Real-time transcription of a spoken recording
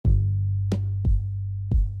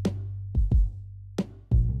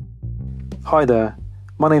Hi there,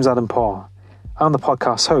 my name's Adam Parr. I'm the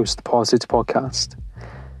podcast host of the Parrsitivity podcast.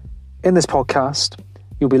 In this podcast,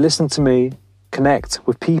 you'll be listening to me connect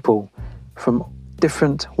with people from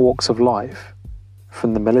different walks of life,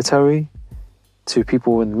 from the military to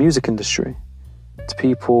people in the music industry, to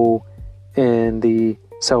people in the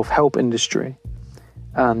self-help industry,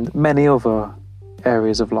 and many other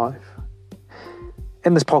areas of life.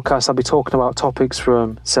 In this podcast, I'll be talking about topics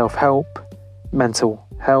from self-help, mental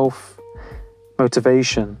health,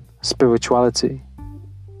 motivation, spirituality,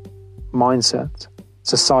 mindset,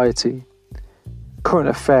 society, current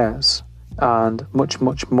affairs, and much,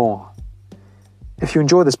 much more. If you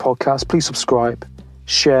enjoy this podcast, please subscribe,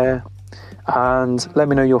 share, and let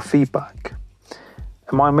me know your feedback.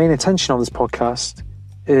 And my main intention on this podcast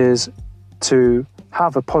is to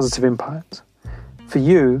have a positive impact for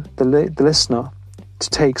you, the listener, to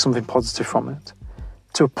take something positive from it,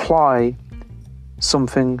 to apply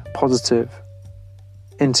something positive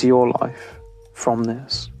into your life from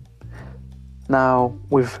this. Now,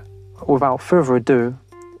 without further ado,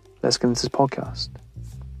 let's get into this podcast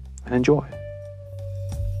and enjoy.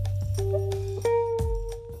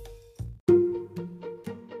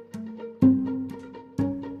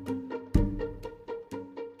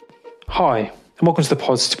 Hi, and welcome to the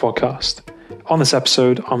Parrsitivity podcast. On this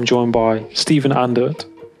episode, I'm joined by Stephan and Andert.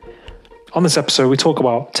 On this episode, we talk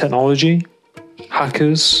about technology,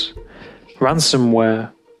 hackers,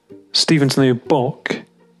 ransomware, Stephan's new book,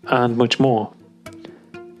 and much more.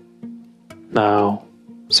 Now,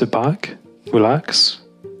 sit back, relax,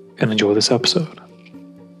 and enjoy this episode.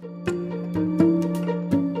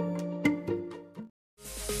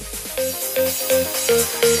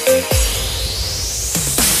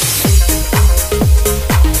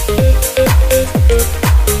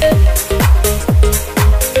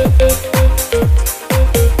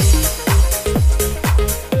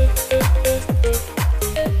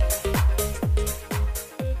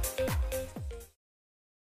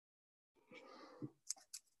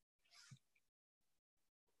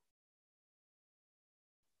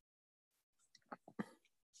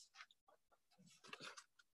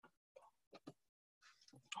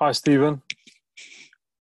 Hi, Stephan.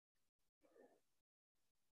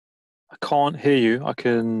 I can't hear you. I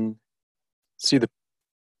can see the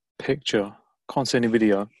picture. Can't see any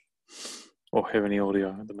video or hear any audio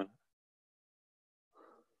at the minute.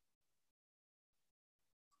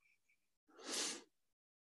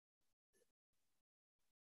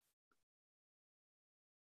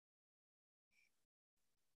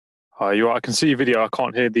 Hi, I can see your video. I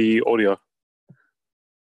can't hear the audio.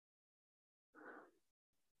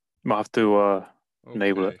 Might have to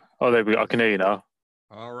enable it. Oh, there we go. I can hear you now.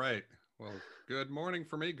 All right. Well, good morning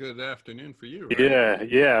for me. Good afternoon for you. Right?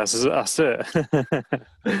 Yeah, that's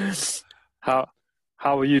it. How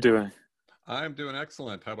are you doing? I'm doing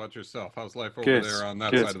excellent. How about yourself? How's life over Good, there on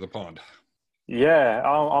that good. side of the pond? Yeah,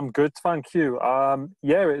 I'm good, thank you.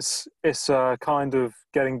 It's kind of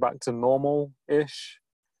getting back to normal-ish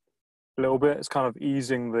a little bit. It's kind of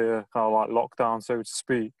easing the kind of like lockdown, so to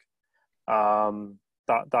speak.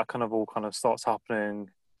 That kind of all kind of starts happening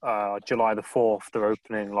July the 4th. They're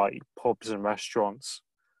opening like pubs and restaurants,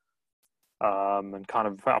 and kind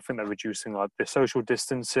of I think they're reducing like the social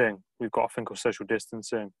distancing. We've got a thing called social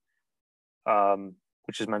distancing,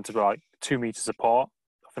 which is meant to be like 2 meters apart.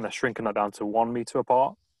 I think they're shrinking that down to 1 meter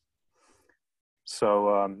apart.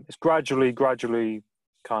 So it's gradually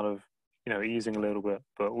kind of easing a little bit,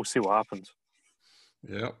 but we'll see what happens.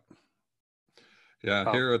 Yep.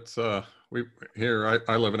 Yeah, here it's I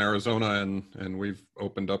live in Arizona and we've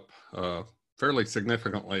opened up fairly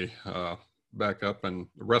significantly back up, and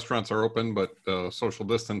the restaurants are open, but social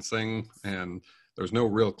distancing, and there's no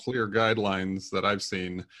real clear guidelines that I've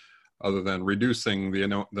seen other than reducing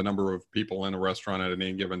the number of people in a restaurant at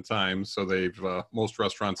any given time. So most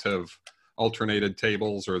restaurants have alternated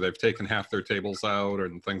tables, or they've taken half their tables out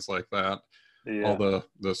and things like that. Yeah. All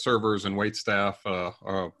the servers and wait staff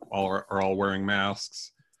are all wearing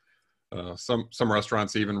masks. Some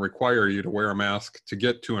restaurants even require you to wear a mask to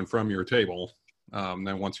get to and from your table.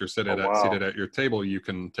 Then once you're seated at your table, you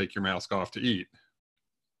can take your mask off to eat.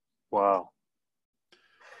 Wow.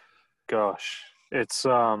 Gosh, it's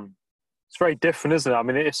very different, isn't it? I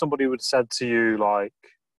mean, if somebody would have said to you like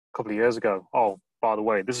a couple of years ago, "Oh, by the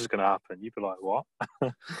way, this is going to happen," you'd be like, "What?"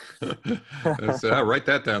 Write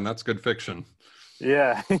that down. That's good fiction.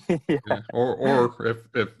 Yeah. Yeah. Or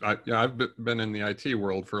if I've been in the IT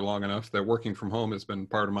world for long enough that working from home has been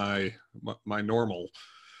part of my normal.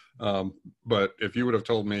 But if you would have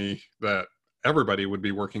told me that everybody would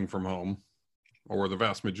be working from home, or the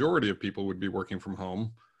vast majority of people would be working from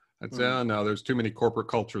home, I'd say, oh no, there's too many corporate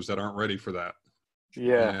cultures that aren't ready for that.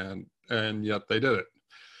 Yeah. And yet they did it.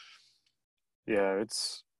 Yeah,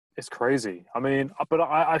 it's crazy. I mean, but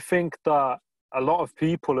I think that a lot of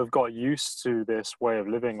people have got used to this way of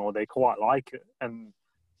living, or they quite like it. And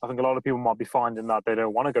I think a lot of people might be finding that they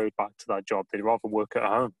don't want to go back to that job. They'd rather work at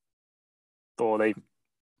home, or they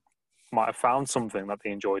might have found something that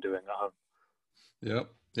they enjoy doing at home. Yep.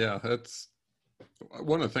 Yeah, that's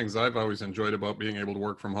one of the things I've always enjoyed about being able to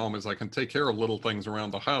work from home is I can take care of little things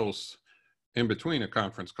around the house in between a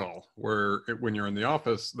conference call, where when you're in the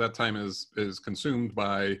office, that time is consumed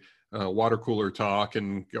by water cooler talk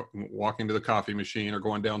and walking to the coffee machine or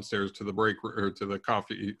going downstairs to the break or to the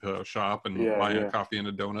coffee shop and buying a coffee and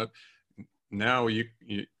a donut. Now you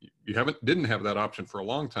didn't have that option for a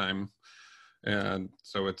long time. And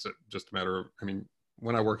so it's just a matter of, I mean,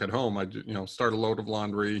 when I work at home, I start a load of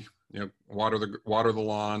laundry, water the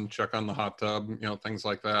lawn, check on the hot tub, things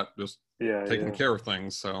like that, just taking care of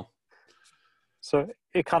things. So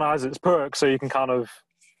it kind of has its perks, so you can kind of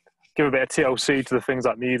give a bit of TLC to the things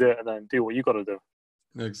that need it and then do what you got to do.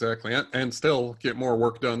 Exactly. And still get more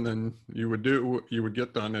work done than you would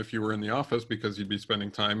get done if you were in the office, because you'd be spending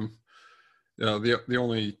time. The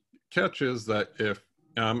only catch is that if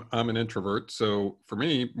I'm an introvert, so for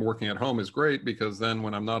me, working at home is great, because then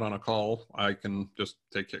when I'm not on a call, I can just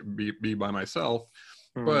be by myself.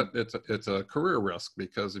 But it's a career risk,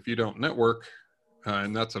 because if you don't network,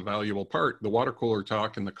 and that's a valuable part, the water cooler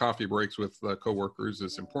talk and the coffee breaks with coworkers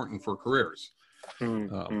is important for careers.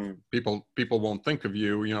 People won't think of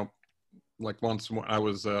you. Like once I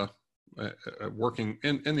was working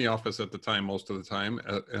in the office at the time, most of the time,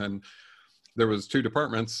 and there was two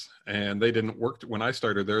departments, and they didn't work when I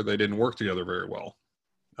started there. They didn't work together very well.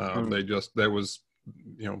 There was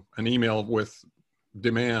an email with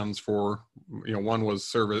demands for one was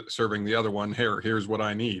serving the other one. Here's what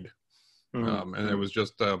I need. And it was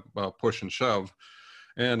just a push and shove.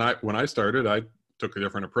 And when I started, I took a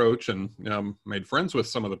different approach and made friends with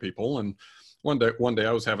some of the people. And one day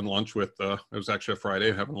I was having lunch with, it was actually a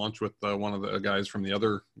Friday, having lunch with one of the guys from the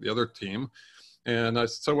other team. And I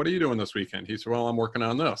said, so what are you doing this weekend? He said, well, I'm working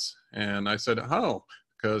on this. And I said, oh,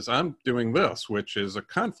 because I'm doing this, which is a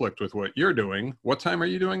conflict with what you're doing. What time are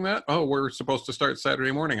you doing that? Oh, we're supposed to start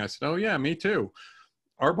Saturday morning. I said, oh yeah, me too.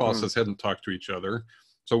 Our bosses hadn't talked to each other.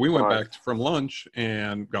 So we went back from lunch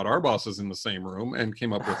and got our bosses in the same room and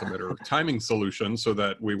came up with a better timing solution so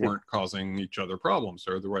that we weren't causing each other problems,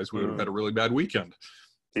 or otherwise we would have had a really bad weekend.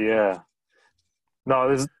 Yeah. No,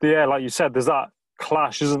 like you said, there's that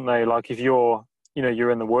clash, isn't there? Like if you're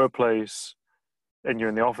in the workplace and you're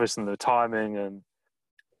in the office, and the timing and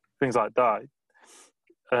things like that.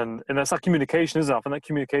 And that's that communication, isn't it? I think that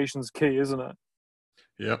communication's key, isn't it?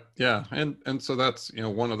 Yep. Yeah. And so that's,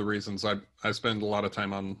 one of the reasons I spend a lot of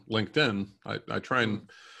time on LinkedIn. I try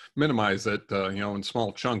and minimize it, in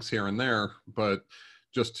small chunks here and there, but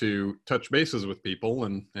just to touch bases with people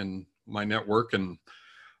and my network. And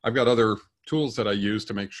I've got other tools that I use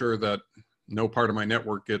to make sure that no part of my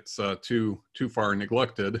network gets too far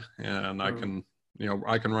neglected. And I can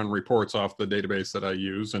run reports off the database that I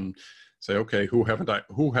use and say, okay, who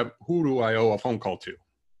do I owe a phone call to?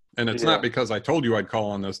 And it's not because I told you I'd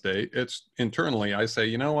call on this day. It's internally, I say,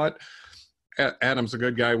 you know what? Adam's a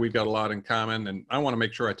good guy. We've got a lot in common, and I want to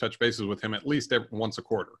make sure I touch bases with him at least once a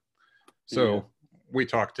quarter. So we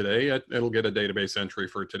talk today. It'll get a database entry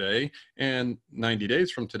for today, and 90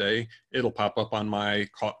 days from today, it'll pop up on my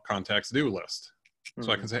contacts due list.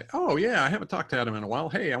 So I can say, oh yeah, I haven't talked to Adam in a while.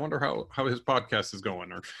 Hey, I wonder how his podcast is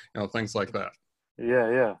going, or things like that.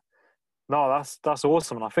 Yeah. No, that's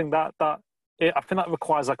awesome. And I think I think that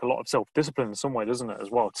requires like a lot of self-discipline in some way, doesn't it,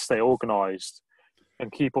 as well, to stay organized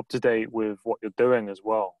and keep up to date with what you're doing as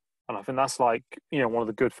well. And I think that's like, one of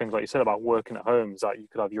the good things, like you said, about working at home, is that you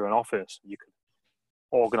could have your own office, you could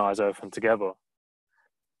organize everything together.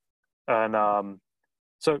 And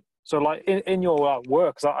so like in your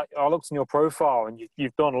work, 'cause I looked in your profile, and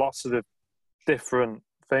you've done lots of different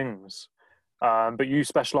things, but you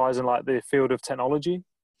specialize in like the field of technology.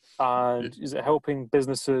 And is it helping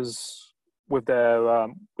businesses with their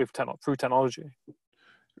through technology?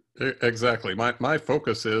 Exactly. My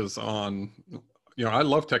focus is on, I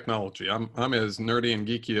love technology. I'm as nerdy and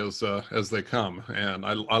geeky as they come, and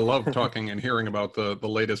I love talking and hearing about the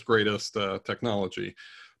latest greatest technology.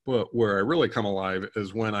 But where I really come alive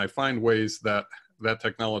is when I find ways that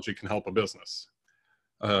technology can help a business.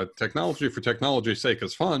 Technology for technology's sake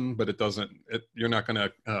is fun, but you're not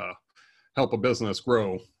going to help a business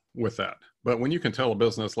grow with that. But when you can tell a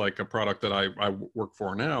business, like a product that I work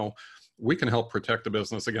for now, we can help protect a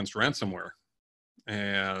business against ransomware.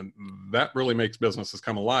 And that really makes businesses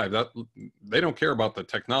come alive. That they don't care about the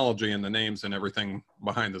technology and the names and everything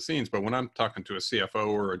behind the scenes. But when I'm talking to a CFO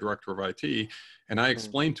or a director of IT, and I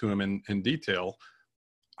explain to him in detail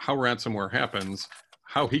how ransomware happens,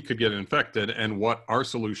 how he could get infected, and what our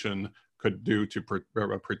solution could do to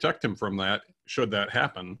protect him from that, should that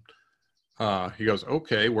happen, he goes,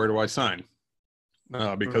 okay, where do I sign?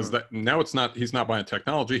 Because that now he's not buying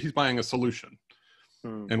technology, he's buying a solution.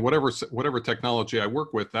 And whatever technology I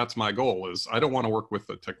work with, that's my goal. Is I don't want to work with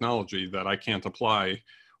the technology that I can't apply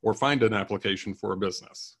or find an application for a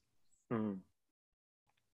business.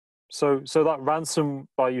 So that ransom,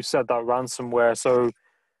 like you said, that ransomware. So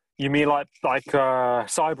you mean like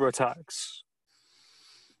cyber attacks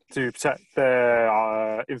to protect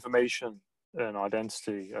their information and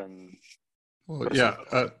identity and. Well, yeah,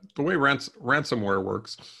 the way ransomware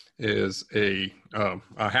works is a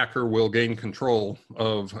hacker will gain control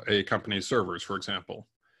of a company's servers, for example.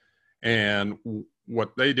 And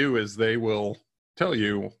what they do is they will tell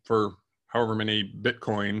you for however many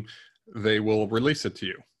Bitcoin, they will release it to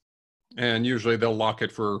you. And usually they'll lock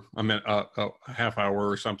it for a half hour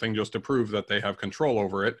or something just to prove that they have control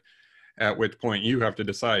over it, at which point you have to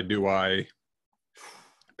decide, do I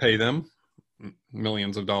pay them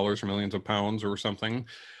millions of dollars or millions of pounds or something,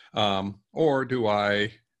 or do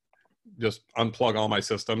I just unplug all my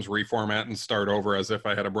systems, reformat, and start over as if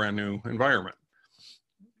I had a brand new environment?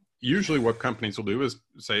 Usually what companies will do is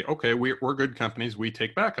say, okay, we're good companies, we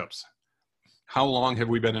take backups. How long have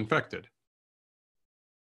we been infected?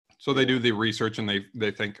 So they do the research and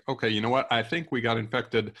they think, okay, you know what, I think we got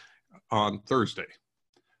infected on Thursday.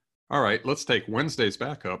 All right, let's take Wednesday's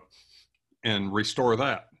backup and restore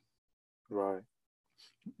that. Right.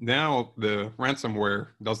 Now the ransomware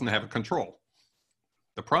doesn't have a control.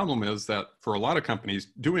 The problem is that for a lot of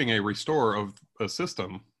companies, doing a restore of a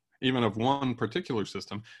system, even of one particular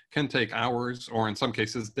system, can take hours or in some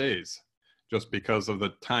cases days, just because of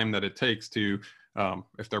the time that it takes to,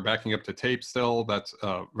 if they're backing up to tape still, that's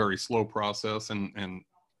a very slow process and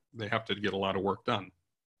they have to get a lot of work done.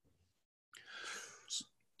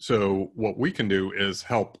 So what we can do is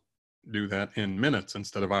help do that in minutes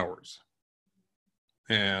instead of hours.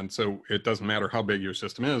 And so it doesn't matter how big your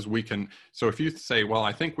system is, so if you say, well,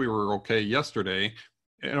 I think we were okay yesterday,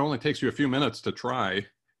 it only takes you a few minutes to try.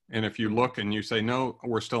 And if you look and you say, no,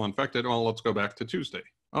 we're still infected, well, let's go back to Tuesday.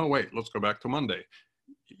 Oh, wait, let's go back to Monday.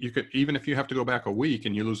 You could, even if you have to go back a week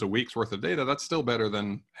and you lose a week's worth of data, that's still better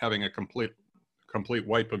than having a complete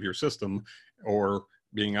wipe of your system or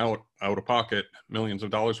being out of pocket millions of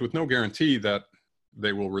dollars with no guarantee that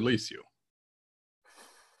they will release you.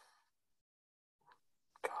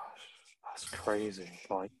 That's crazy.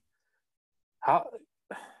 Like, how?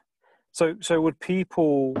 So would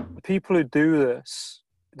people who do this?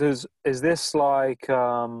 Is this like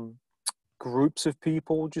groups of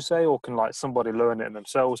people? Would you say, or can like somebody learn it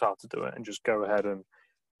themselves how to do it and just go ahead and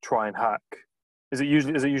try and hack? Is it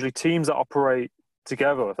usually teams that operate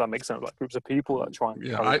together? If that makes sense, like groups of people that try and.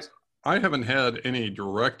 Yeah, I haven't had any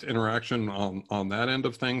direct interaction on that end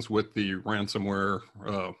of things with the ransomware.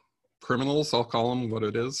 Criminals, I'll call them what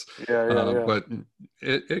it is. Yeah. But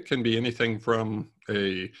it can be anything from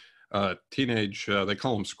a teenage, they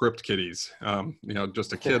call them script kiddies.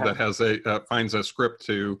 Just a kid that has finds a script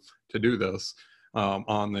to do this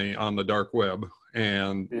on the dark web,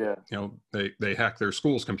 and they hack their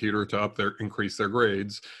school's computer to increase their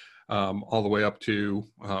grades, all the way up to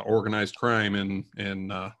organized crime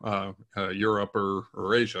in Europe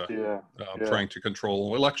or Asia, trying to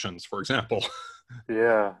control elections, for example.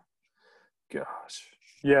 Yeah. Gosh,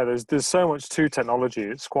 yeah. There's so much to technology.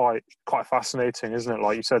 It's quite fascinating, isn't it?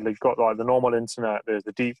 Like you said, you've got like the normal internet, there's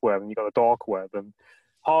the deep web, and you've got the dark web. And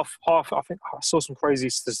half. I think I saw some crazy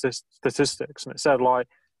statistics, and it said like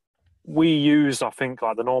we use, I think,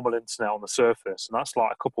 like the normal internet on the surface, and that's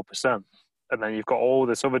like a couple %. And then you've got all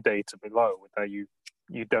this other data below where you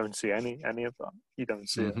don't see any of that. You don't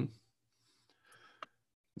see it.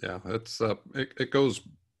 Yeah, it's it goes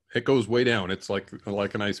way down. It's like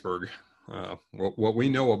an iceberg. What we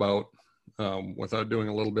know about without doing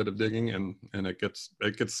a little bit of digging, and it gets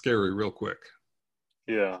scary real quick.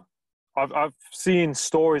 Yeah, I've seen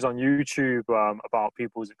stories on YouTube about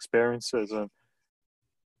people's experiences, and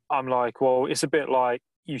I'm like, well, it's a bit like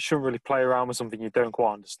you shouldn't really play around with something you don't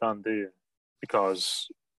quite understand, do you? Because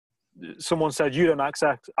someone said you don't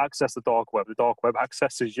access the dark web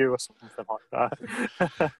accesses you, or something like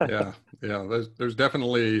that. yeah. There's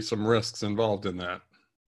definitely some risks involved in that.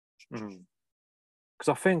 Because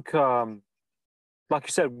I think, like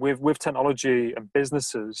you said, with technology and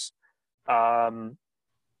businesses, there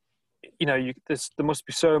must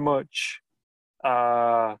be so much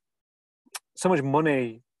so much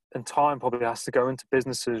money and time probably has to go into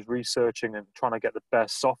businesses researching and trying to get the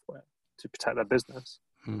best software to protect their business.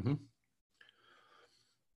 Mm-hmm.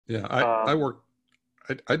 Yeah, I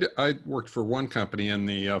worked for one company in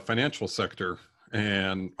the financial sector,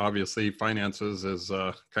 and obviously finances is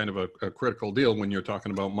kind of a critical deal when you're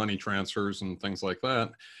talking about money transfers and things like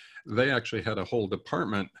that. They actually had a whole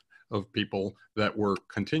department of people that were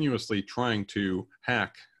continuously trying to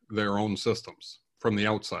hack their own systems from the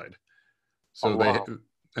outside. So wow.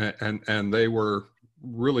 and they were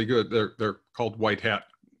really good. They're called white hat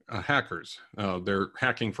hackers. They're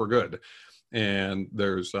hacking for good. And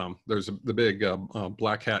there's the big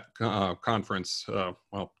Black Hat conference.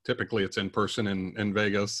 Well, typically it's in person in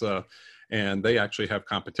Vegas, and they actually have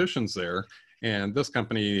competitions there. And this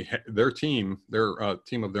company, their team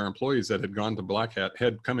of their employees that had gone to Black Hat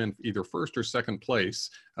had come in either first or second place,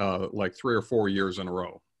 like 3 or 4 years in a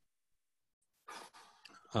row.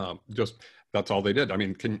 Just that's all they did. I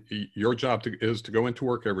mean, your job is to go into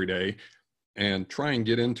work every day and try and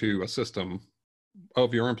get into a system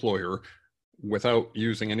of your employer without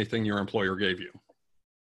using anything your employer gave you.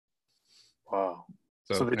 Wow.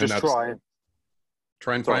 So they just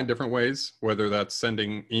try and find different ways, whether that's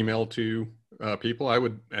sending email to people. I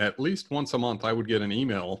would, at least once a month, I would get an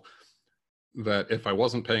email that if I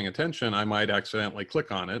wasn't paying attention, I might accidentally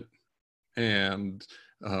click on it. And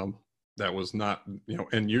that was not,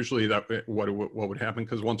 and usually that what would happen,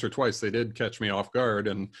 because once or twice they did catch me off guard,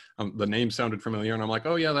 and the name sounded familiar, and I'm like,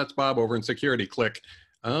 oh yeah, that's Bob over in security. Click.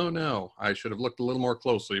 Oh no, I should have looked a little more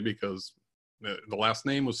closely, because the last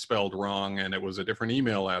name was spelled wrong and it was a different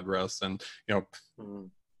email address, and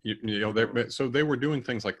so they were doing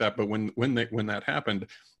things like that. But when that happened,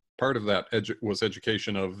 part of that was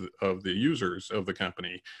education of the users of the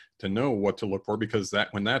company to know what to look for, because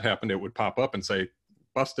when that happened, it would pop up and say,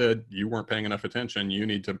 busted, you weren't paying enough attention. You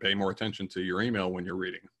need to pay more attention to your email when you're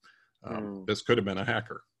reading. This could have been a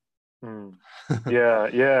hacker.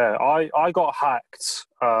 Yeah. I got hacked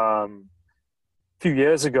a few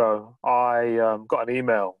years ago. I got an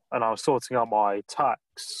email, and I was sorting out my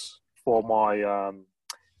tax for my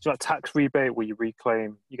tax rebate where you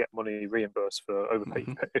get money reimbursed for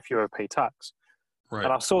if you overpay tax. Right.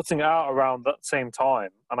 And I was sorting it out around that same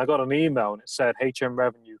time, and I got an email, and it said HM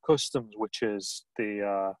Revenue Customs, which is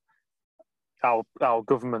the our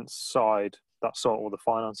government side that sort all the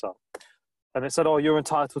finance out. And it said, oh, you're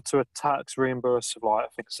entitled to a tax reimburse of I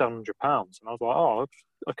think £700. And I was like, oh,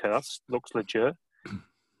 okay, that looks legit.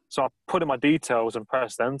 So I put in my details and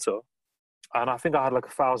pressed enter. And I think I had like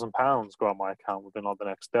 £1,000 go out my account within the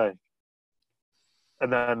next day.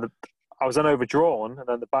 And then I was then overdrawn, and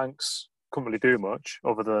then the banks couldn't really do much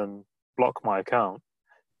other than block my account.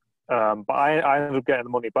 But I ended up getting the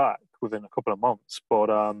money back within a couple of months. But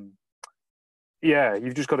yeah,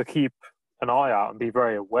 you've just got to keep an eye out and be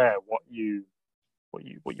very aware what you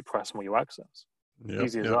press and what you access.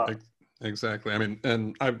 Easy as that. Exactly. I mean,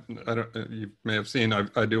 and you may have seen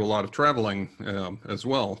I do a lot of traveling as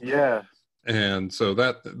well. Yeah. And so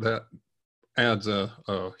that adds a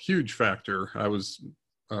huge factor. I was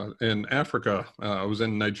in Africa. I was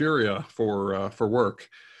in Nigeria for work,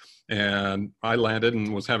 and I landed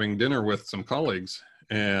and was having dinner with some colleagues,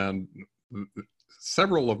 and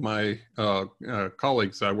several of my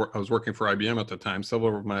colleagues, I was working for IBM at the time,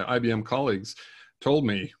 several of my IBM colleagues told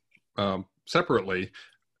me separately,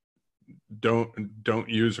 don't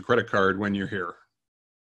use a credit card when you're here.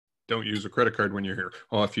 Don't use a credit card when you're here.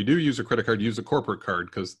 Well, if you do use a credit card, use a corporate card,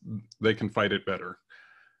 because they can fight it better.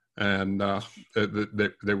 And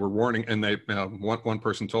they were warning, and one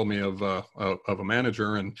person told me of a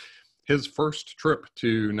manager, and his first trip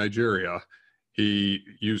to Nigeria, he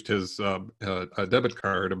used his a debit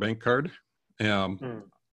card, a bank card,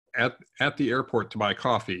 at the airport to buy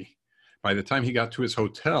coffee. By the time he got to his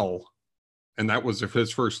hotel, and that was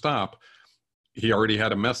his first stop, he already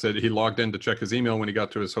had a message. He logged in to check his email when he got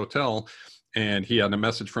to his hotel, and he had a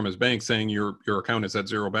message from his bank saying your account is at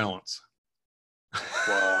zero balance.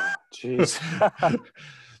 Wow, jeez.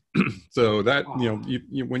 So that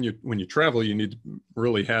you when you travel, you need to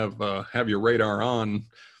really have your radar on,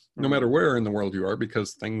 no matter where in the world you are,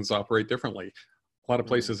 because things operate differently. A lot of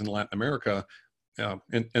places in Latin America,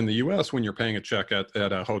 in the U.S., when you're paying a check at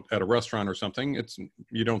a restaurant or something,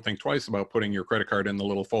 you don't think twice about putting your credit card in the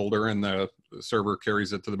little folder, and the server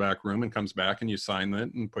carries it to the back room and comes back, and you sign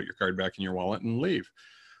it and put your card back in your wallet and leave.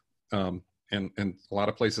 And a lot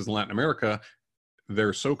of places in Latin America,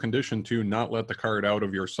 they're so conditioned to not let the card out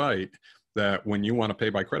of your sight that when you want to pay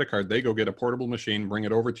by credit card, they go get a portable machine, bring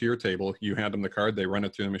it over to your table, you hand them the card, they run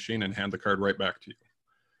it through the machine and hand the card right back to you.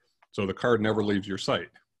 So the card never leaves your sight.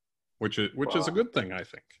 which is a Wow. good thing, I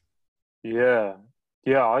think. Yeah,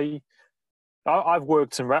 yeah. I've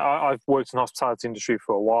worked in I've worked in the hospitality industry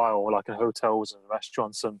for a while, like in hotels and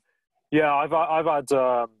restaurants, and yeah, I've had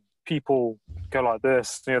people go like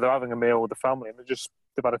this. You know, they're having a meal with the family, and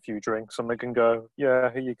they've had a few drinks, and they can go,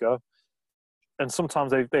 yeah, here you go. And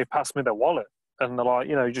sometimes they pass me their wallet, and they're like,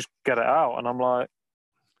 you know, you just get it out, and I'm like,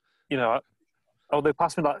 you know, oh, they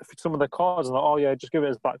pass me like some of their cards, and like, oh yeah, just give it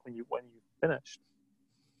us back when you finished.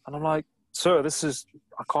 And I'm like, sir, this is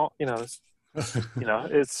I can't, you know,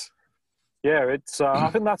 it's yeah, it's I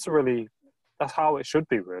think that's how it should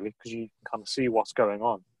be really, because you can kind of see what's going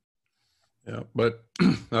on. Yeah, but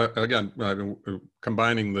again, I mean,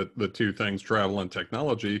 combining the two things, travel and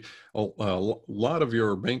technology, a lot of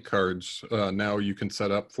your bank cards now you can set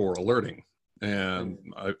up for alerting. And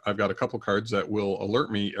I've got a couple cards that will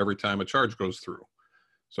alert me every time a charge goes through.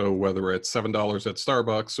 So whether it's $7 at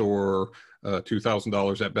Starbucks or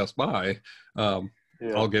 $2,000 at Best Buy,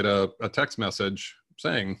 Yeah, I'll get a text message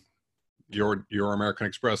saying your American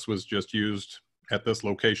Express was just used at this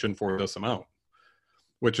location for this amount,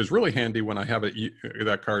 which is really handy when I have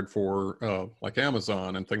that card for like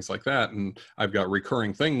Amazon and things like that. And I've got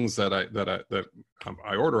recurring things that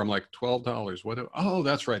I order. I'm like $12. Oh,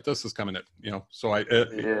 that's right. This is coming in, so it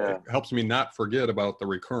yeah, helps me not forget about the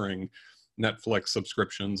recurring Netflix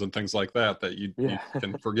subscriptions and things like that you yeah,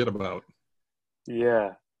 can forget about.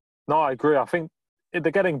 yeah. No, I agree. I think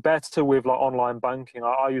they're getting better with like online banking.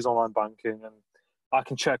 I use online banking, and I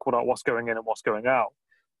can check what's going in and what's going out.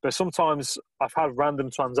 But sometimes I've had random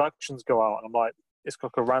transactions go out, and I'm like, it's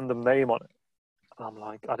got a random name on it, and I'm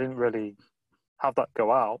like, I didn't really have that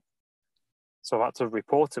go out, so I had to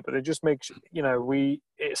report it. But it just makes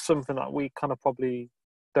it's something that we kind of probably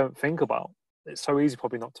don't think about. It's so easy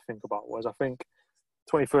probably not to think about. Whereas I think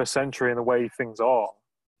 21st century and the way things are,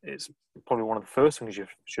 it's probably one of the first things you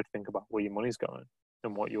should think about, where your money's going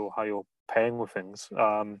and how you're paying with things.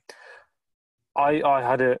 I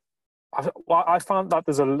had it. I found that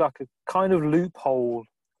there's a kind of loophole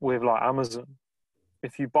with like Amazon.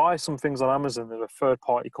 If you buy some things on Amazon, there are third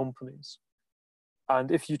party companies, and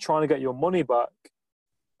if you're trying to get your money back,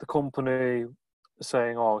 the company is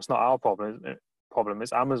saying, "Oh, it's not our problem.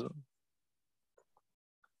 It's Amazon,"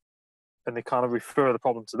 and they kind of refer the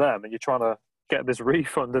problem to them, and you're trying to get this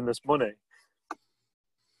refund and this money,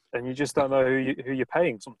 and you just don't know who you're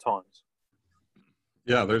paying sometimes.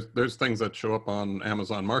 Yeah, there's things that show up on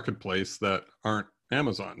Amazon Marketplace that aren't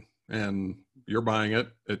Amazon, and you're buying it.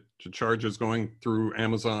 The charge is going through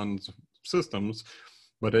Amazon's systems,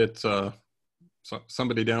 but it's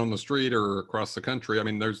somebody down the street or across the country. I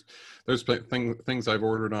mean, there's things I've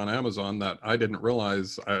ordered on Amazon that I didn't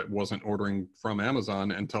realize I wasn't ordering from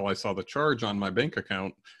Amazon until I saw the charge on my bank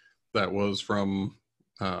account that was from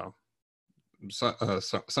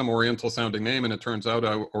some Oriental sounding name, and it turns out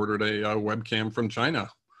I ordered a webcam from China.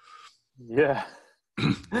 Yeah.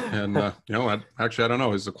 And actually, I don't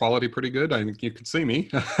know. Is the quality pretty good? I mean, you can see me.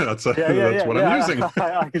 that's Yeah. what I'm using.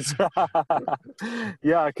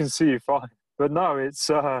 Yeah, I can see you fine. But no, it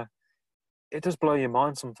does blow your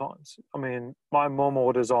mind sometimes. I mean, my mom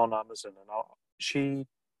orders on Amazon, and she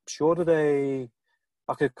ordered a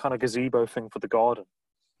kind of gazebo thing for the garden.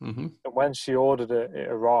 Mm-hmm. And when she ordered it, it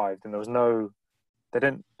arrived, and there was they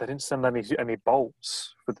didn't send any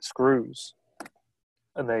bolts for the screws,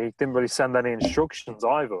 and they didn't really send any instructions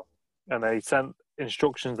either. And they sent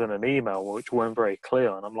instructions in an email which weren't very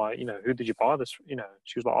clear. And I'm like, who did you buy this?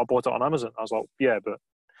 She was like, I bought it on Amazon. I was like, yeah, but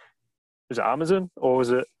was it Amazon or was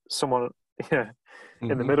it someone in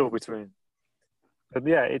the middle between? But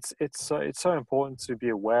yeah, it's so important to be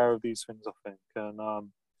aware of these things, I think. And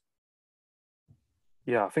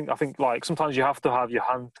yeah, I think like sometimes you have to have your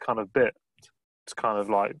hand kind of bit to kind of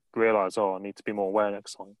like realize, oh, I need to be more aware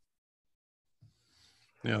next time.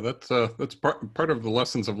 Yeah, that's part of the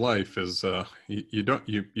lessons of life is you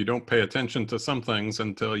don't pay attention to some things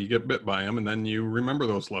until you get bit by them, and then you remember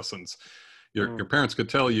those lessons. Your parents could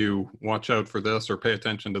tell you, watch out for this or pay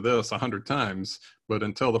attention to this 100 times, but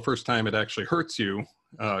until the first time it actually hurts you,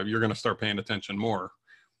 you're going to start paying attention more.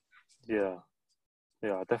 Yeah,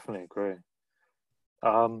 I definitely agree.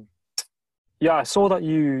 Yeah, I saw that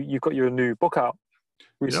you got your new book out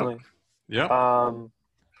recently. Yep.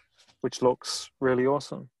 Which looks really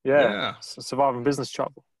awesome. Yeah, Yeah. Surviving Business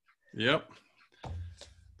Travel. Yep.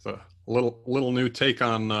 It's a little new take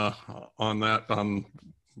on that, on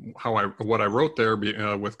what I wrote there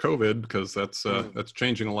with COVID, because that's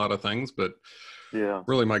changing a lot of things. But yeah,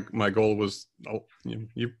 really, my goal was,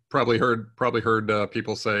 you probably heard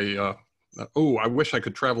people say, oh, I wish I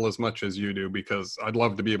could travel as much as you do, because I'd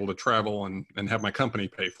love to be able to travel and have my company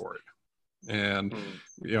pay for it. And,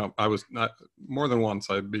 I was not more than once,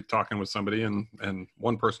 I'd be talking with somebody and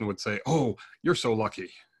one person would say, "Oh, you're so lucky."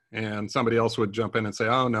 And somebody else would jump in and say,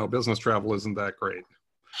 "Oh no, business travel isn't that great."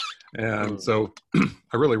 And so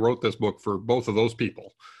I really wrote this book for both of those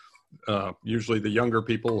people. Usually the younger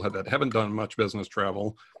people that haven't done much business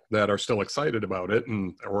travel that are still excited about it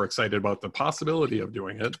or excited about the possibility of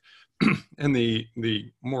doing it. And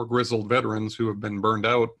the more grizzled veterans who have been burned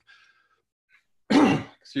out,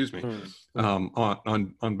 excuse me,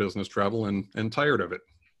 on business travel and tired of it.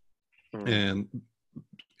 And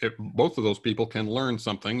both of those people can learn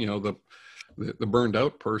something. The burned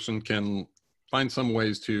out person can find some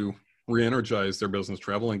ways to re-energize their business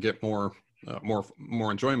travel and get more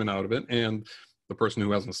enjoyment out of it. And the person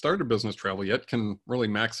who hasn't started business travel yet can really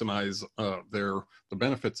maximize the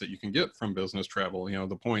benefits that you can get from business travel.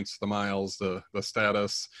 The points, the miles, the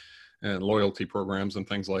status, and loyalty programs and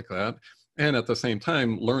things like that. And at the same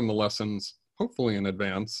time, learn the lessons, hopefully in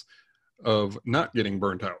advance, of not getting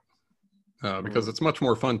burnt out. Because it's much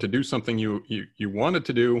more fun to do something you wanted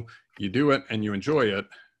to do, you do it and you enjoy it,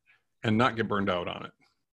 and not get burned out on it.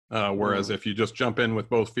 Whereas if you just jump in with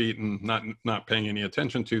both feet and not paying any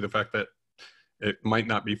attention to the fact that it might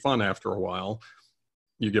not be fun after a while,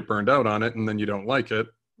 you get burned out on it and then you don't like it.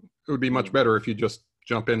 It would be much better if you just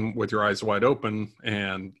jump in with your eyes wide open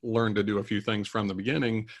and learn to do a few things from the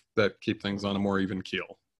beginning that keep things on a more even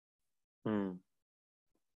keel.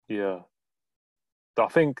 Yeah. I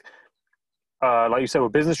think, like you said,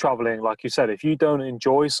 with business traveling, like you said, if you don't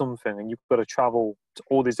enjoy something and you've got to travel to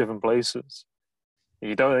all these different places, and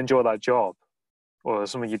you don't enjoy that job or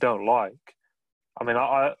something you don't like, I mean,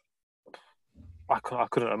 I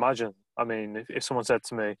couldn't imagine. I mean, if someone said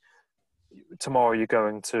to me, tomorrow you're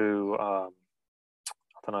going to, I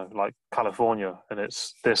don't know, like California, and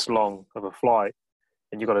it's this long of a flight,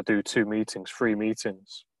 and you've got to do 2 meetings, 3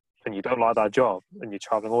 meetings, and you don't like that job, and you're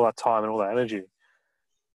traveling all that time and all that energy,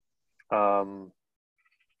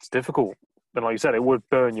 it's difficult. And like you said, it would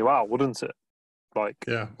burn you out, wouldn't it? Like,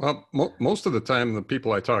 yeah. Well, most of the time, the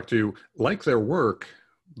people I talk to like their work.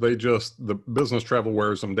 The business travel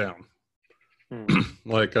wears them down.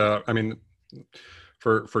 Like, I mean,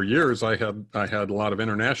 for years, I had a lot of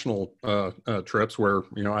international trips where,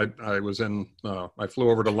 I was I flew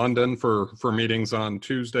over to London for meetings on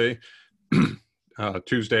Tuesday.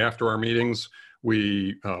 Tuesday after our meetings,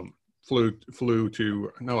 we flew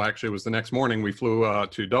to, no, actually it was the next morning, we flew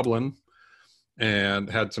to Dublin and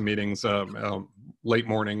had some meetings late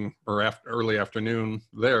morning or early afternoon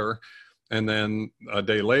there. And then a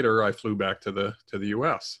day later, I flew back to the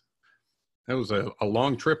US. It was a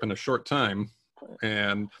long trip in a short time,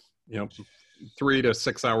 and 3 to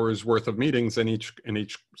 6 hours worth of meetings in each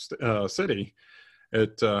city.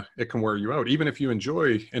 It can wear you out, even if you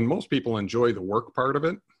enjoy. And most people enjoy the work part of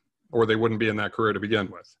it, or they wouldn't be in that career to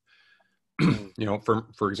begin with.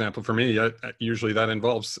 For example, for me, usually that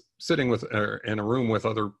involves sitting in a room with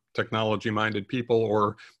other technology-minded people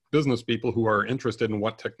or business people who are interested in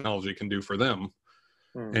what technology can do for them,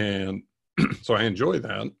 and so I enjoy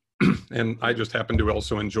that. And I just happen to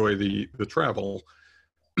also enjoy the travel.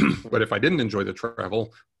 But if I didn't enjoy the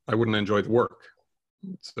travel, I wouldn't enjoy the work.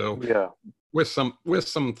 So with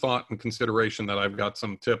some thought and consideration, that I've got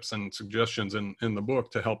some tips and suggestions in the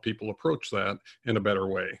book to help people approach that in a better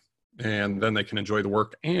way. And then they can enjoy the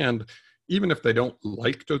work. And even if they don't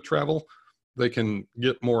like to travel, they can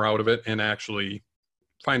get more out of it and actually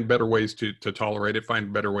find better ways to tolerate it,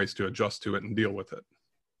 find better ways to adjust to it and deal with it.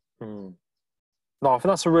 No, I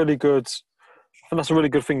think that's a really good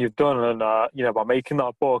thing you've done, and by making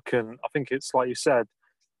that book. And I think it's, like you said,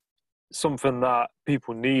 something that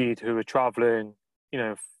people need who are traveling,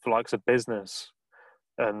 for likes of business,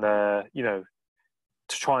 and to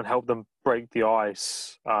try and help them break the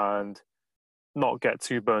ice and not get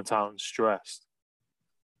too burnt out and stressed.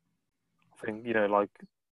 I think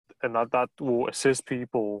and that will assist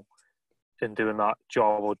people in doing that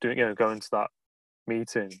job or going to that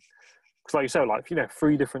meeting. Because like you said,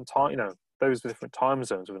 3 different time, those different time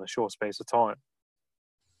zones within a short space of time.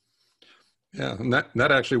 Yeah, and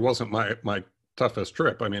that actually wasn't my toughest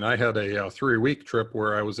trip. I mean, I had a 3-week trip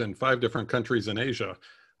where I was in 5 different countries in Asia.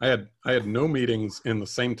 I had no meetings in the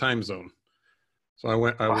same time zone. So I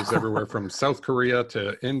was everywhere from South Korea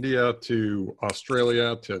to India to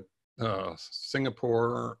Australia to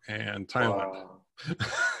Singapore and Thailand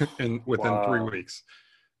within 3 weeks.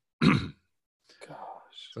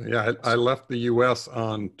 So yeah, I left the U.S.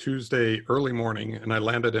 on Tuesday early morning, and I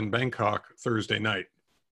landed in Bangkok Thursday night.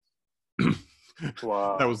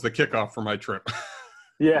 Wow. That was the kickoff for my trip.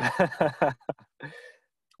 Yeah.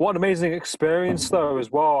 What an amazing experience, though, as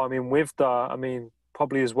well. I mean, with that,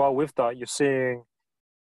 probably as well with that, you're seeing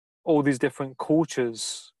all these different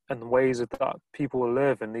cultures and ways that people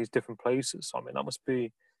live in these different places. So, I mean, that must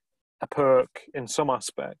be a perk in some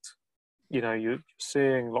aspect. You know, you're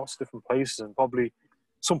seeing lots of different places, and probably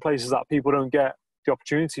some places that people don't get the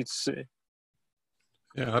opportunity to see.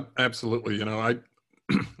 Yeah, absolutely. You know,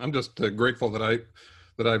 I'm just grateful that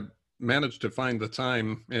I managed to find the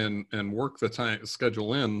time and work the time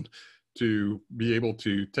schedule in to be able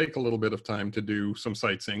to take a little bit of time to do some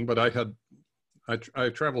sightseeing. But I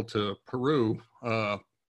traveled to Peru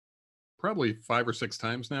probably 5 or 6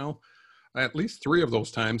 times now. At least 3 of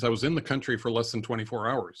those times I was in the country for less than 24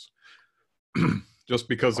 hours. Just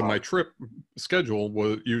because of my trip schedule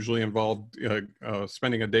was usually involved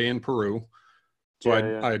spending a day in Peru. So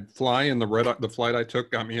I'd fly, and the flight I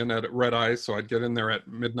took got me in at red eye, so I'd get in there at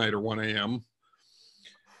midnight or 1 a.m.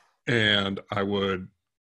 and I would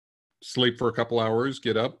sleep for a couple hours,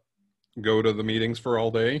 get up, go to the meetings for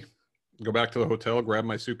all day, go back to the hotel, grab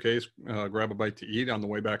my suitcase, grab a bite to eat on the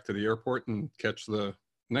way back to the airport, and catch the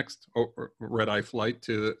next red eye flight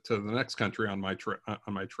to the next country on my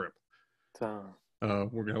trip.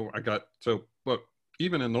 But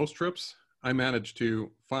even in those trips, I managed to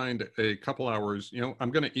find a couple hours. You know, I'm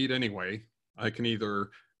going to eat anyway. I can either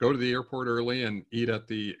go to the airport early and eat at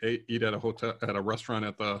a hotel, at a restaurant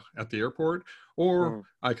at the airport, or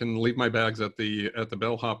I can leave my bags at the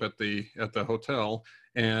bellhop at the hotel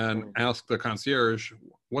and ask the concierge,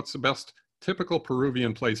 what's the best typical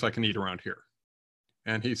Peruvian place I can eat around here?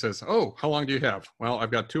 And he says, oh, how long do you have? Well, I've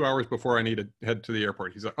got 2 hours before I need to head to the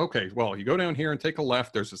airport. He's like, okay, well, you go down here and take a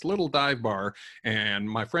left. There's this little dive bar, and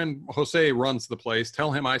my friend Jose runs the place.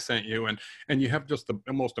 Tell him I sent you, and you have just the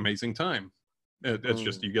most amazing time. It's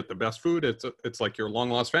just, you get the best food. It's like your long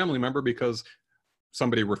lost family member because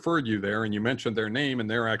somebody referred you there and you mentioned their name, and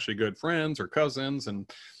they're actually good friends or cousins.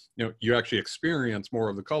 And, you know, you actually experience more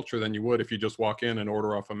of the culture than you would if you just walk in and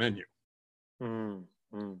order off a menu.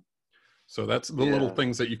 So that's the little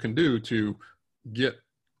things that you can do to get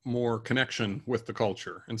more connection with the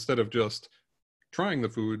culture instead of just trying the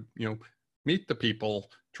food. You know, meet the people,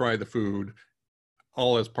 try the food,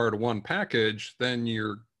 all as part of one package. Then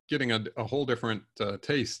you're getting a whole different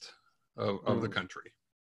taste of the country.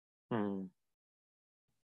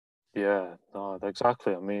 Yeah, no,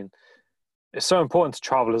 exactly. I mean, it's so important to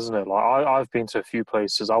travel, isn't it? Like I've been to a few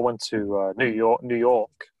places. I went to New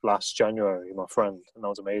York last January with my friend, and that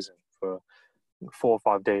was amazing. For 4 or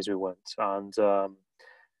 5 days we went, and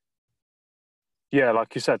yeah,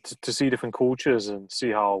 like you said, to see different cultures and see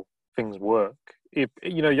how things work. You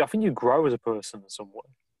know, I think you grow as a person in some way.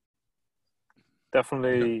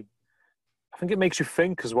 Definitely, yeah. I think it makes you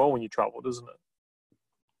think as well when you travel, doesn't it?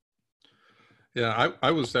 Yeah, I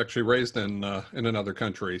was actually raised in another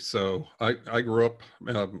country, so I grew up.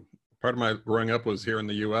 Part of my growing up was here in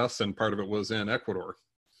the U.S. and part of it was in Ecuador.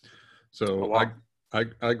 So wow.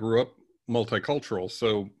 I grew up multicultural.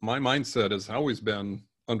 So my mindset has always been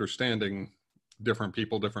understanding different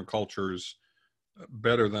people, different cultures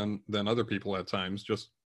better than other people at times,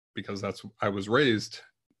 just because I was raised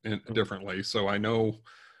differently. So I know,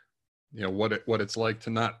 you know, what it's like to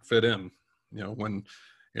not fit in. You know, when,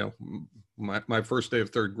 you know, my first day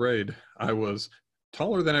of 3rd grade, I was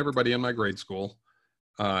taller than everybody in my grade school.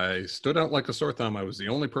 I stood out like a sore thumb. I was the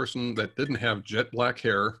only person that didn't have jet black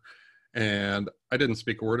hair, and I didn't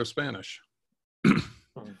speak a word of Spanish.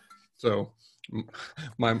 So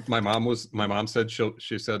my mom said,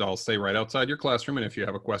 she said, I'll stay right outside your classroom, and if you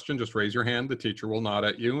have a question, just raise your hand. The teacher will nod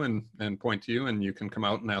at you and point to you, and you can come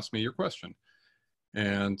out and ask me your question.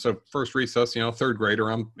 And so first recess, you know, 3rd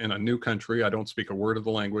grader, I'm in a new country. I don't speak a word of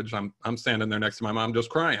the language. I'm standing there next to my mom just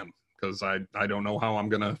crying because I don't know how I'm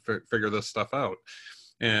going to figure this stuff out.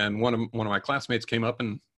 And one of my classmates came up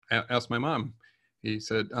and asked my mom, he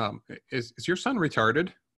said, is your son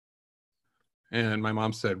retarded? And my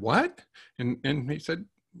mom said, what? And he said,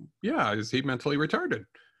 yeah, is he mentally retarded?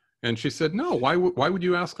 And she said, no, why would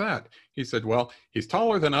you ask that? He said, well, he's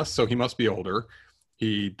taller than us, so he must be older.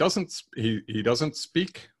 He doesn't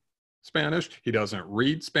speak Spanish. He doesn't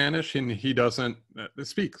read Spanish, and he doesn't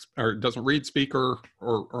speak or doesn't read, speak, or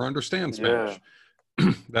understand Spanish.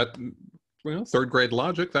 Yeah. That, well, 3rd grade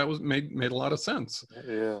logic, that was made a lot of sense.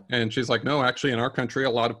 Yeah. And she's like, no, actually, in our country, a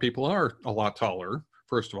lot of people are a lot taller,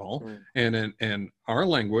 first of all. And in our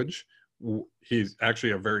language, he's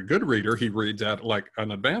actually a very good reader. He reads at like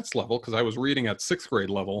an advanced level, because I was reading at 6th grade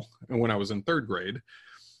level when I was in 3rd grade.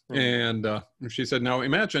 And she said, now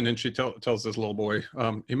imagine, and she tells this little boy,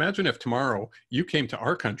 imagine if tomorrow you came to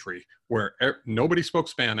our country where nobody spoke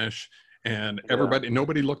Spanish and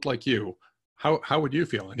nobody looked like you. How would you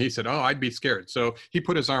feel? And he said, oh, I'd be scared. So he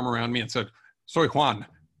put his arm around me and said, soy Juan,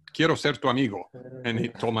 quiero ser tu amigo. And he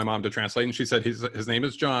told my mom to translate, and she said, his name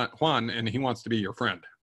is Juan, and he wants to be your friend.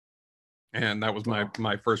 And that was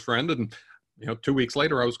my first friend. And, 2 weeks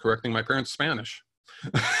later, I was correcting my parents' Spanish.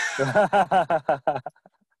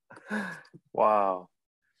 Wow.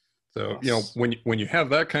 So, when you have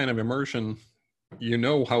that kind of immersion, you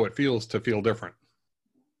know how it feels to feel different.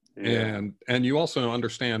 Yeah. And you also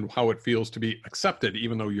understand how it feels to be accepted,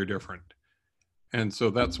 even though you're different. And so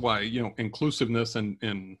that's why, inclusiveness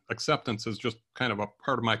and acceptance is just kind of a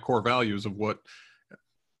part of my core values of what,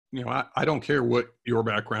 I don't care what your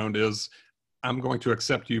background is. I'm going to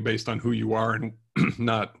accept you based on who you are and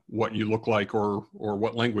not what you look like or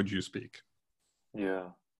what language you speak. Yeah.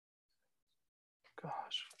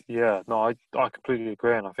 Gosh. Yeah, no, I completely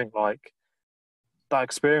agree. And I think like that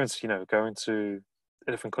experience, going to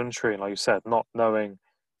a different country and like you said, not knowing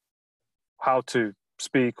how to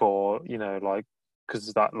speak or, like, because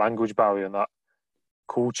of that language barrier and that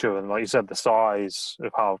culture and like you said, the size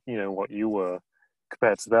of how, what you were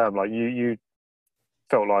compared to them, like you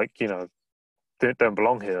felt like, don't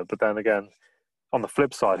belong here. But then again, on the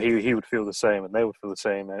flip side, he would feel the same and they would feel the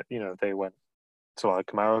same, if they went to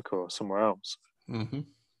like America or somewhere else. Mm-hmm.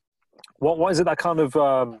 What is it that kind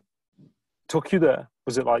of took you there?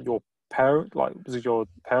 Was it like your was it your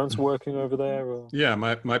parents working over there? Or? Yeah,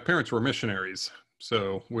 my parents were missionaries,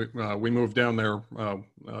 so we moved down there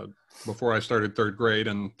before I started third grade,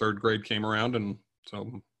 and third grade came around, and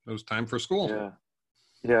so it was time for school.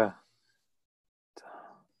 Yeah.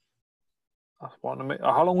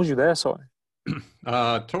 How long was you there? Sorry.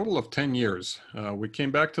 Total of 10 years. We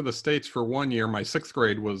came back to the States for 1 year. My sixth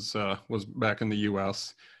grade was back in the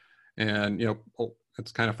U.S. And,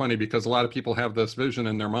 it's kind of funny because a lot of people have this vision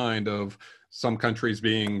in their mind of some countries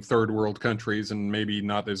being third world countries and maybe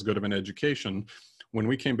not as good of an education. When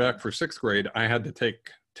we came back for sixth grade, I had to take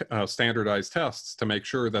standardized tests to make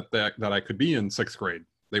sure that I could be in sixth grade.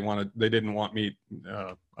 They didn't want me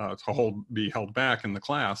to be held back in the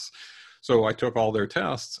class. So I took all their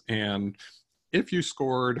tests, and if you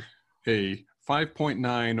scored a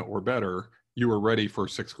 5.9 or better, you were ready for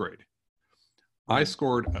sixth grade. I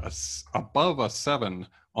scored above a 7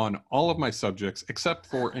 on all of my subjects except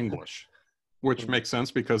for English, which makes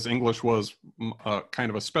sense because English was kind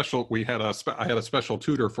of a special. I had a special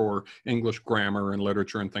tutor for English grammar and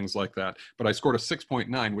literature and things like that. But I scored a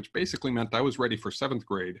 6.9, which basically meant I was ready for seventh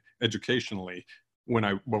grade educationally when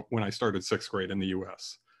I started sixth grade in the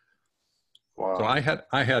U.S. Wow. So I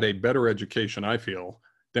had a better education, I feel,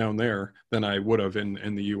 down there than I would have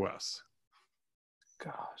in the U.S.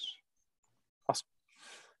 Gosh.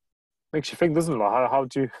 Makes you think, doesn't it? Like, how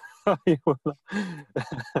do you?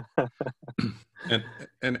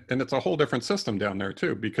 and it's a whole different system down there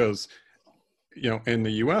too, because in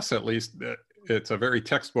the U.S. at least, it's a very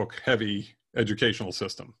textbook heavy educational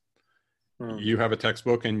system. You have a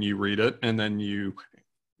textbook and you read it, and then you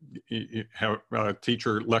have a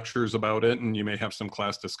teacher lectures about it, and you may have some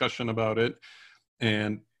class discussion about it.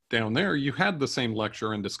 And down there, you had the same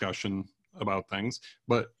lecture and discussion about things,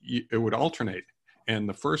 but it would alternate. And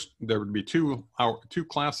there would be two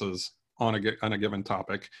classes on a given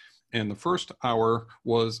topic. And the first hour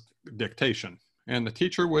was dictation. And the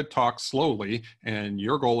teacher would talk slowly, and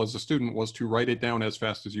your goal as a student was to write it down as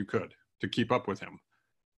fast as you could to keep up with him.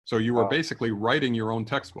 So you were basically writing your own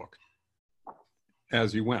textbook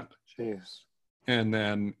as you went. Jeez. And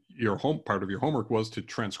then part of your homework was to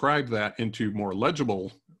transcribe that into more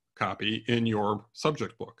legible copy in your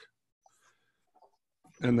subject book.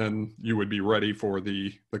 And then you would be ready for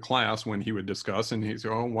the class when he would discuss, and he'd say,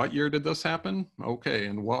 oh, what year did this happen? Okay,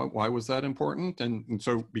 and why was that important? And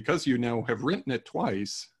so because you now have written it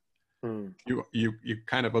twice, you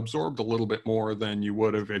kind of absorbed a little bit more than you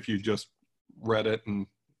would have if you just read it and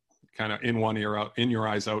kind of in one ear out, in your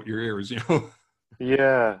eyes, out your ears,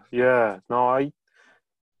 Yeah. No, I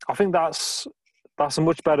think that's a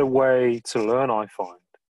much better way to learn, I find.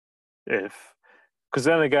 Because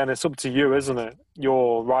then again, it's up to you, isn't it?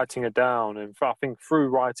 You're writing it down, and I think through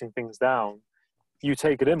writing things down, you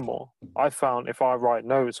take it in more. I found if I write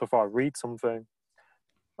notes or if I read something,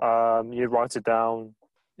 you write it down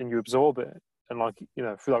and you absorb it, and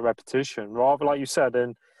through that repetition, rather like you said,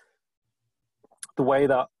 in the way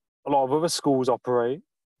that a lot of other schools operate,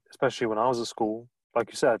 especially when I was at school. Like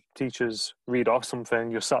you said, teachers read off something,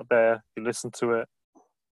 you're sat there, you listen to it,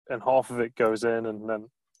 and half of it goes in, and then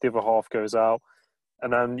the other half goes out.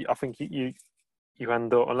 And then I think you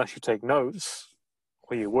end up, unless you take notes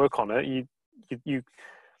or you work on it, you.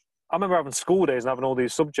 I remember having school days and having all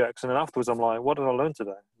these subjects, and then afterwards I'm like, what did I learn today?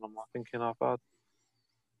 And I'm like thinking I've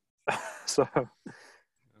had. So.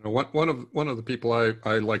 One of the people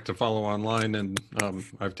I like to follow online, and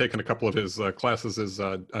I've taken a couple of his classes, is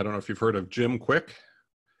I don't know if you've heard of Jim Quick,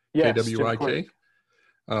 Yes, Jim Kwik. Quick.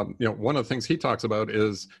 One of the things he talks about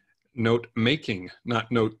is note making,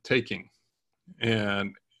 not note taking.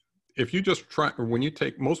 And if you just try,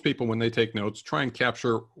 most people, when they take notes, try and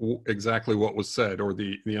capture exactly what was said or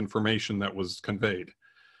the information that was conveyed.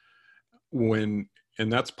 And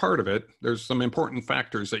that's part of it. There's some important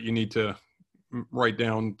factors that you need to write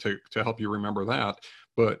down to help you remember that.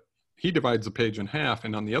 But he divides the page in half,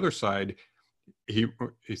 and on the other side, he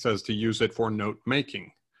says to use it for note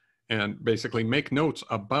making, and basically make notes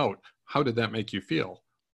about how did that make you feel?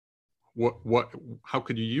 How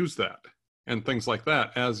could you use that? And things like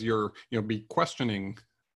that, as you're, be questioning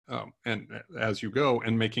and as you go,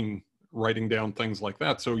 and writing down things like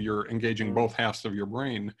that. So you're engaging both halves of your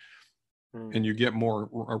brain, and you get more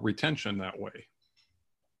retention that way.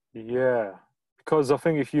 Yeah. Because I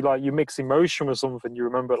think if you mix emotion with something, you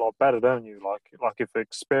remember it a lot better, don't you? Like if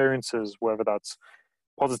experiences, whether that's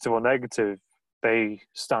positive or negative, they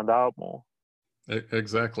stand out more.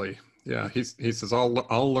 Exactly. Yeah. He says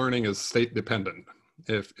all learning is state dependent.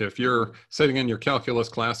 If you're sitting in your calculus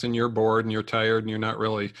class and you're bored and you're tired and you're not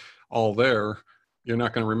really all there, you're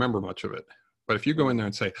not going to remember much of it. But if you go in there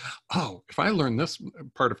and say, oh, if I learn this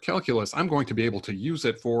part of calculus, I'm going to be able to use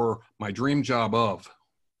it for my dream job of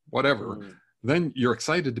whatever, then you're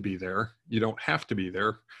excited to be there. You don't have to be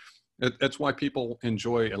there. That's why people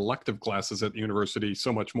enjoy elective classes at the university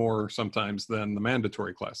so much more sometimes than the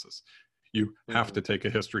mandatory classes. You have to take a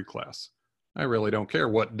history class. I really don't care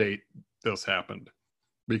what date this happened,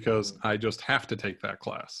 because I just have to take that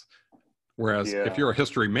class. Whereas if you're a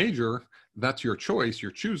history major, that's your choice.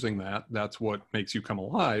 You're choosing that. That's what makes you come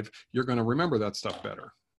alive. You're going to remember that stuff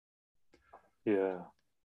better. Yeah.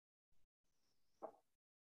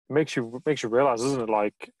 It makes you realize, doesn't it?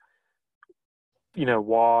 Like,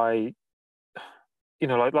 why,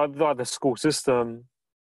 like the school system,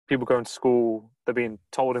 people going to school, they're being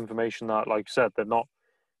told information that, like you said, they're not,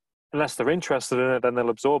 unless they're interested in it, then they'll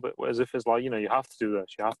absorb it. Whereas if it's like, you have to do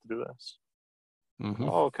this, you have to do this.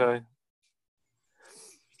 Oh, okay.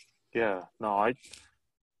 Yeah, no,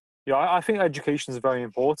 I think education is very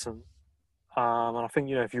important. And I think,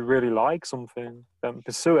 if you really like something, then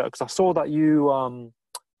pursue it. Because I saw that you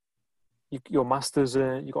got a master's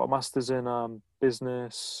in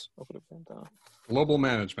business. I'll put it down. Global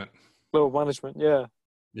management. Global management, yeah.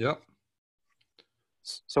 Yep.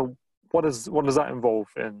 So what does that involve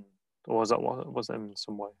in, or was it in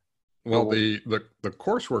some way? Well, the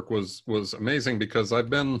coursework was amazing, because I've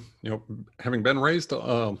been, having been raised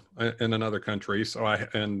in another country,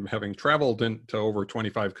 and having traveled into over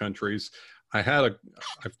 25 countries, I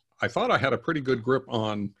thought I had a pretty good grip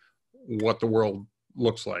on what the world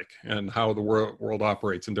looks like and how the world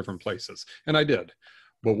operates in different places, and I did.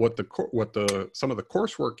 But what some of the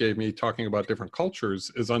coursework gave me, talking about different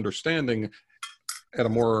cultures, is understanding at a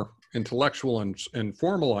more intellectual and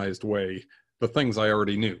formalized way the things I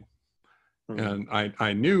already knew. And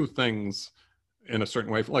I knew things in a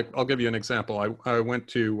certain way. Like, I'll give you an example. I went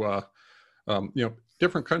to,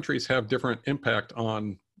 different countries have different impact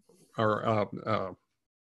on our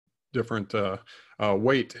different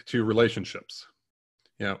weight to relationships.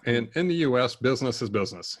 And in the U.S., business is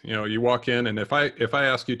business. You walk in, and if I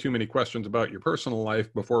ask you too many questions about your personal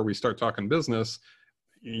life before we start talking business,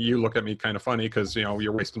 you look at me kind of funny, because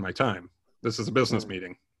you're wasting my time. This is a business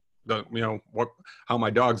meeting. How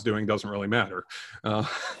my dog's doing doesn't really matter.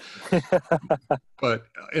 But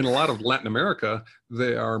in a lot of Latin America,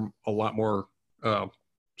 they are a lot more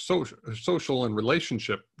social and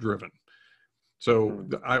relationship driven. So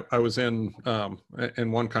I was in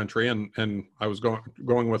one country, and I was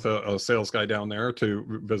going with a sales guy down there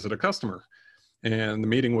to visit a customer. And the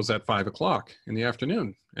meeting was at 5 o'clock in the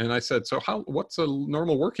afternoon. And I said, so what's a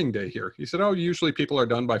normal working day here? He said, oh, usually people are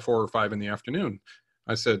done by 4 or 5 in the afternoon.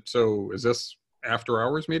 I said, so is this after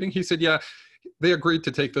hours meeting? He said, yeah, they agreed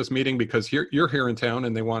to take this meeting because you're here in town,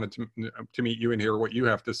 and they wanted to meet you and hear what you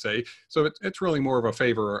have to say. So it's really more of a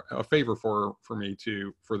favor for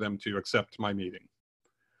them to accept my meeting.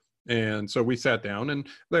 And so we sat down, and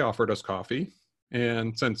they offered us coffee.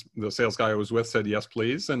 And since the sales guy I was with said, yes,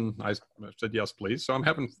 please. And I said, yes, please. So I'm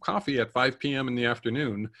having coffee at 5 p.m. in the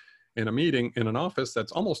afternoon in a meeting in an office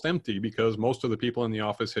that's almost empty, because most of the people in the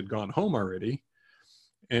office had gone home already.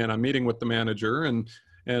 And I'm meeting with the manager, and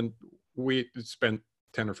we spent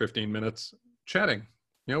 10 or 15 minutes chatting.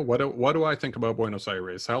 What do I think about Buenos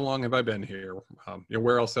Aires? How long have I been here?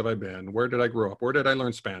 Where else have I been? Where did I grow up? Where did I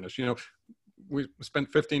learn Spanish? We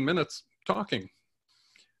spent 15 minutes talking.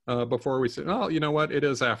 before we say, oh, you know what, it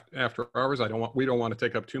is after hours. We don't want to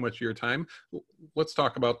take up too much of your time. Let's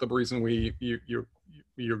talk about the reason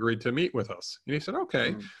you agreed to meet with us. And he said,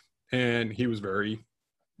 okay. And he was very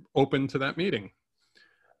open to that meeting.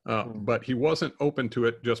 But he wasn't open to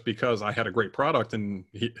it just because I had a great product and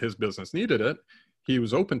his business needed it. He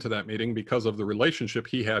was open to that meeting because of the relationship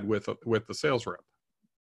he had with the sales rep.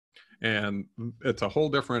 And it's a whole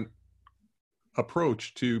different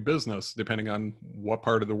approach to business depending on what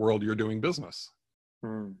part of the world you're doing business.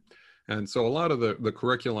 And so a lot of the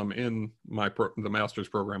curriculum in the master's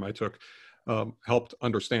program I took helped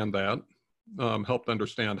understand that, helped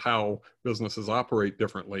understand how businesses operate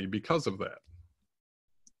differently because of that.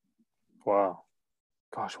 Wow.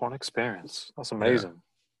 Gosh, what an experience. That's amazing.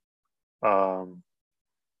 Yeah.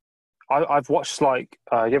 I've watched you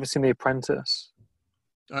ever seen The Apprentice?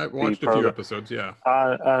 I watched a few episodes, yeah.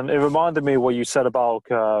 And it reminded me what you said about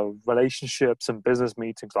relationships and business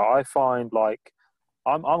meetings. I find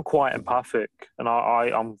I'm quite empathic, and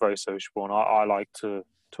I'm very sociable, and I like to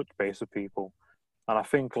touch base with people. And I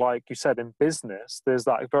think, like you said, in business, there's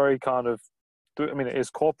that very kind of, I mean, it is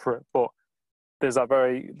corporate, but there's that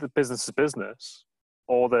the business is business,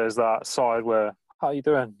 or there's that side where, how are you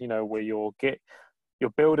doing? You know, where you're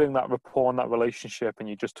building that rapport and that relationship, and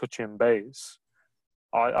you're just touching base.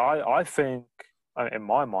 I think, in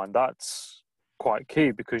my mind, that's quite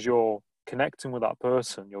key, because you're connecting with that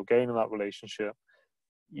person, you're gaining that relationship.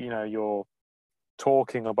 You know, you're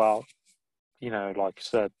talking about, you know, like you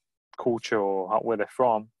said, culture or where they're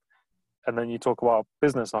from, and then you talk about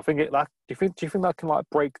business. I think do you think that can like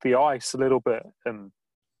break the ice a little bit and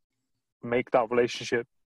make that relationship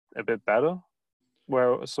a bit better?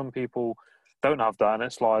 Where some people don't have that, and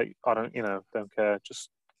it's like, I don't care, just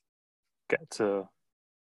get to.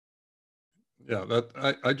 Yeah,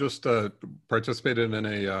 I just participated in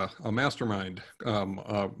a mastermind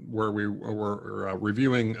where we were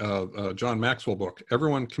reviewing John Maxwell book.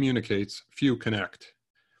 Everyone communicates, few connect.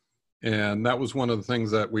 And that was one of the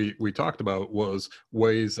things that we talked about, was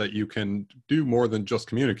ways that you can do more than just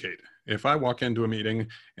communicate. If I walk into a meeting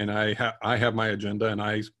and I have my agenda and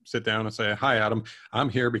I sit down and say, hi, Adam, I'm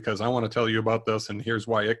here because I want to tell you about this, and here's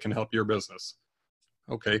why it can help your business.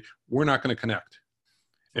 Okay, we're not going to connect.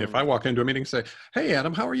 If I walk into a meeting and say, hey,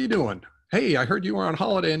 Adam, how are you doing? Hey, I heard you were on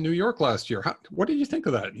holiday in New York last year. What did you think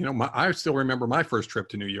of that? You know, I still remember my first trip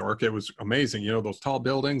to New York. It was amazing. You know, those tall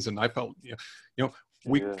buildings, and I felt,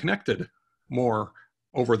 we connected more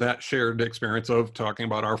over that shared experience of talking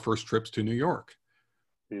about our first trips to New York.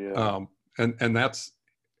 Yeah. And that's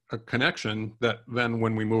a connection that then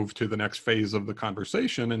when we move to the next phase of the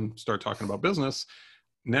conversation and start talking about business,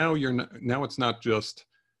 now it's not just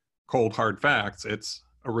cold hard facts. It's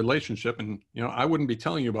a relationship. And, I wouldn't be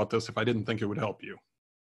telling you about this if I didn't think it would help you.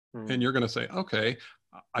 And you're going to say, okay,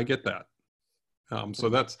 I get that. So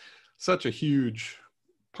that's such a huge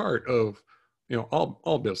part of,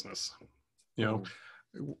 all business.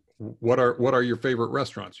 What are your favorite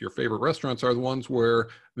restaurants? Your favorite restaurants are the ones where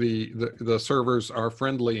the servers are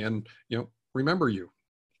friendly and, remember you.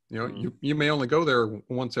 You may only go there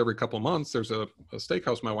once every couple of months. There's a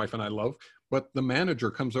steakhouse my wife and I love, but the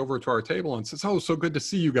manager comes over to our table and says, oh, so good to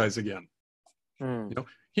see you guys again.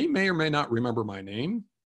 He may or may not remember my name,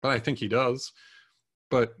 but I think he does.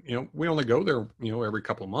 But, we only go there, every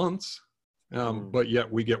couple of months. But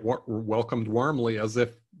yet we get welcomed warmly as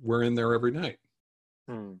if we're in there every night.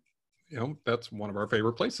 That's one of our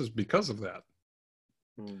favorite places because of that.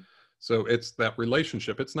 So it's that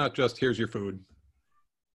relationship. It's not just, here's your food.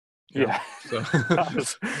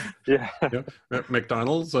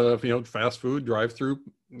 McDonald's, fast food, drive-through.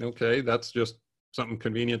 Okay, that's just something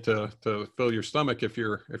convenient to fill your stomach if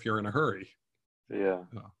you're in a hurry. Yeah.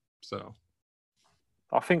 So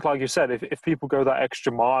I think, like you said, if people go that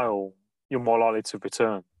extra mile, you're more likely to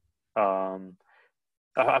return.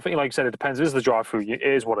 I think, like you said, it depends. It is the drive-through. It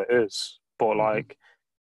is what it is. But I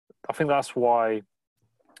think that's why,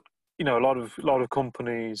 a lot of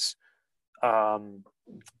companies.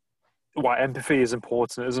 Why empathy is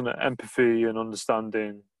important, isn't it? Empathy and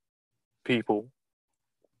understanding people.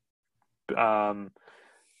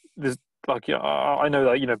 There's I know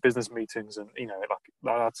that business meetings and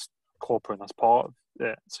that's corporate, and that's part of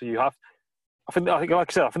it. So you have, I think like I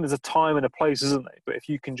said, I think there's a time and a place, isn't there? But if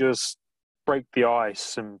you can just break the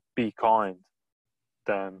ice and be kind,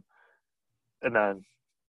 then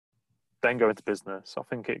go into business, I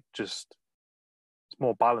think it's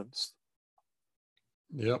more balanced.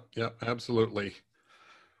 Yep, absolutely.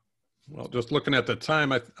 Well, just looking at the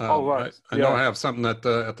time, I right. know I have something at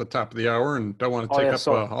the top of the hour, and don't want to take up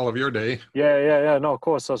all of your day. Yeah. No, of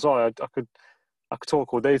course. I'm sorry. I could I could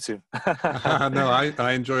talk all day to. No,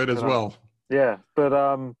 I enjoy it as well. Yeah, but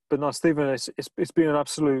no, Stephen, it's been an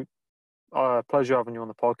absolute pleasure having you on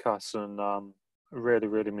the podcast, and it really,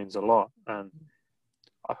 really means a lot. And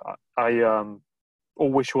I all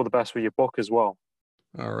wish you all the best with your book as well.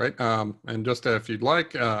 All right. And just if you'd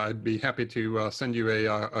like, I'd be happy to send you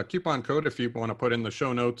a coupon code if you want to put in the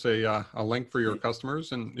show notes a link for your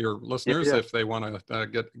customers and your listeners if they want to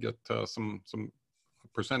get some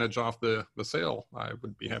percentage off the sale. I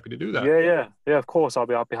would be happy to do that. Yeah. Of course, I'll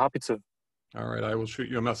be happy to. All right. I will shoot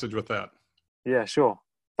you a message with that. Yeah, sure.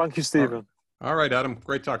 Thank you, Stephen. All right, Adam.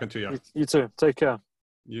 Great talking to you. You too. Take care.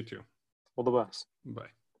 You too. All the best. Bye.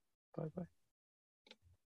 Bye. Bye.